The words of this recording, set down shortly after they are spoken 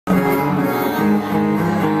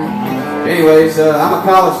Anyways, I'm a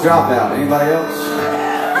college dropout. Anybody else?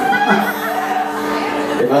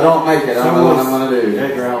 If I don't make it, I don't know what I'm going to do.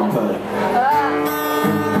 Take your own putt.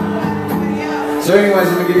 So anyways,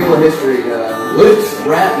 let me give you a little history. Luke's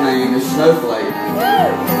rap name is Snowflake.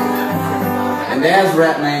 And Dad's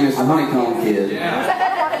rap name is the Honeycomb Kid.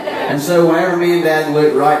 And so whenever me and Dad and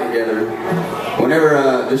Luke write together, whenever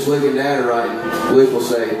just Luke and Dad are writing, Luke will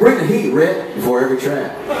say, "Bring the heat, Rhett," before every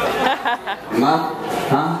track. Am I?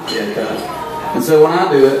 Huh? Yeah, cut. And so when I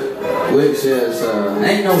do it, Luke says,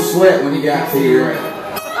 "Ain't no sweat when you got here."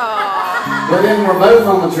 But then we're both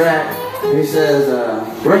on the track. He says,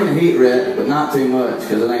 "Bring the heat, Rhett, but not too much,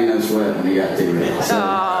 because it ain't no sweat when you got to Rhett." So,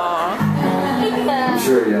 I'm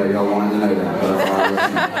sure y'all wanted to know that, but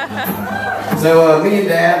so me and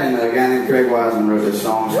Dad and a guy named Craig Wiseman wrote this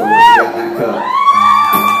song called "Whatcha Got in That Cup."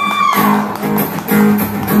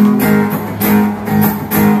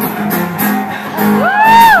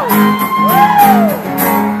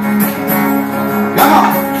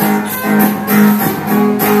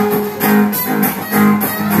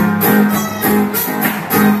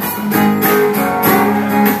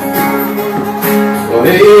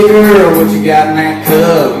 Hey girl, what you got in that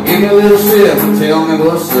cup? Give me a little sip and tell me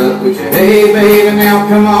what's up with you. Hey baby, now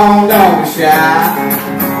come on, don't be shy.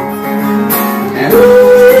 And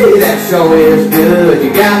ooh, that show is good. You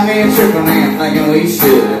got me tripping and thinking we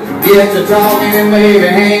should get to talking and maybe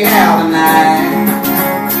hang out tonight.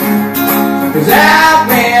 Cause I've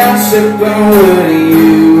been sipping wood and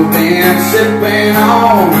you've been sipping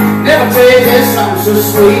on. Never tasted something so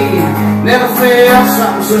sweet, never felt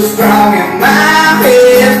something so strong. And my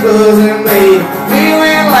head's buzzing, baby,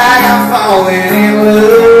 feeling like I'm falling in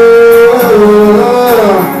love.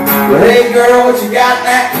 But hey girl, what you got in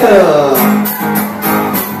that cup?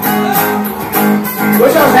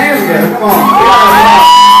 Put those hands together, come on.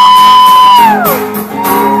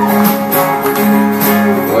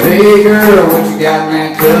 Well, hey girl, what you got in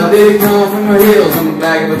that cup? Did it come from the hills on the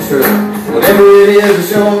back of a truck? Whatever it is, it's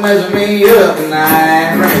sure measure me up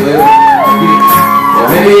tonight. Bring it, Lil. Well,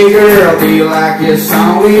 hey girl, do you like this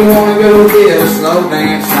song? We wanna go get a slow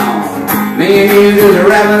dance song. Me and you just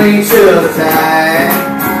wrapping each other tight.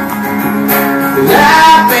 Cause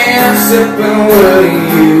I've been sipping wood and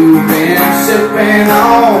you've been sipping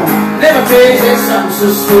on. Never tasted something so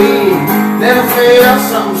sweet, never felt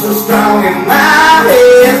something so strong. And my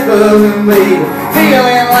head's buzzing, baby,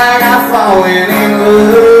 feeling like I'm falling in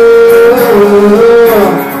love.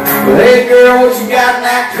 But hey girl, what you got in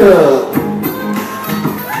that cup?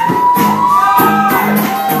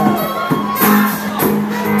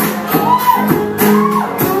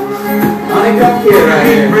 Honeycomb Kid right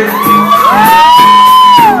here.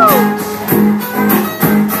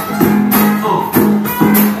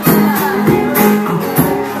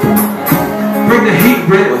 Bring the heat,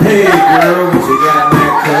 Rhett. Well, hey girl, what you got in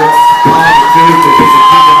that cup? All the truth is it's a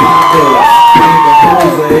keep in my book. Ain't the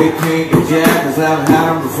Jose, King and Jack, cause I've had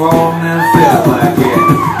them before and never felt like it.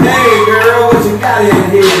 Hey girl, what you got in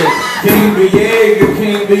here? Can't be Jaeger,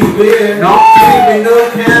 can't be beer. No, can't be no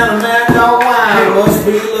kind of man, no wine. It must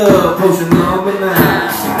be love, potion number 9.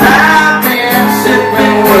 I've been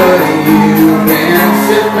sipping wood and you've been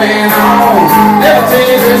sipping on. Never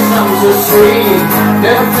tasted something so sweet,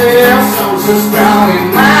 never felt something so strong. In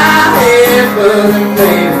my head buzzing,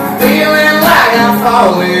 baby, feeling like I'm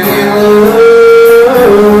falling in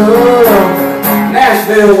love.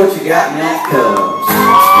 Nashville, what you got in that cup?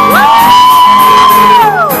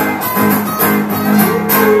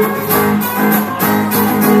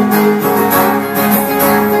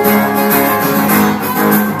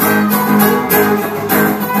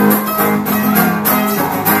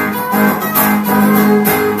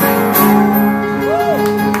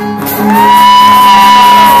 Yeah.